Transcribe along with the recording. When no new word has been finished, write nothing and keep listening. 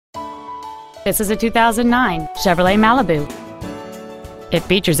This is a 2009 Chevrolet Malibu. It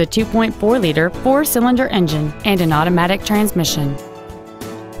features a 2.4-liter four-cylinder engine and an automatic transmission.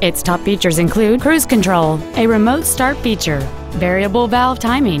 Its top features include cruise control, a remote start feature, variable valve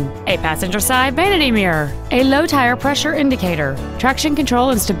timing, a passenger side vanity mirror, a low tire pressure indicator, traction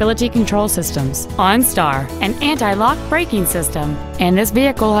control and stability control systems, OnStar, an anti-lock braking system, and this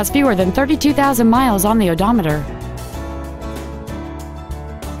vehicle has fewer than 32,000 miles on the odometer.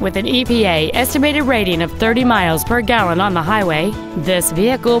 With an EPA estimated rating of 30 miles per gallon on the highway, this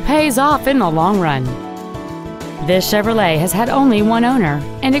vehicle pays off in the long run. This Chevrolet has had only one owner,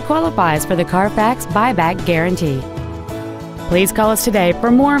 and it qualifies for the Carfax buyback guarantee. Please call us today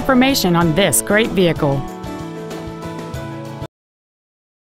for more information on this great vehicle.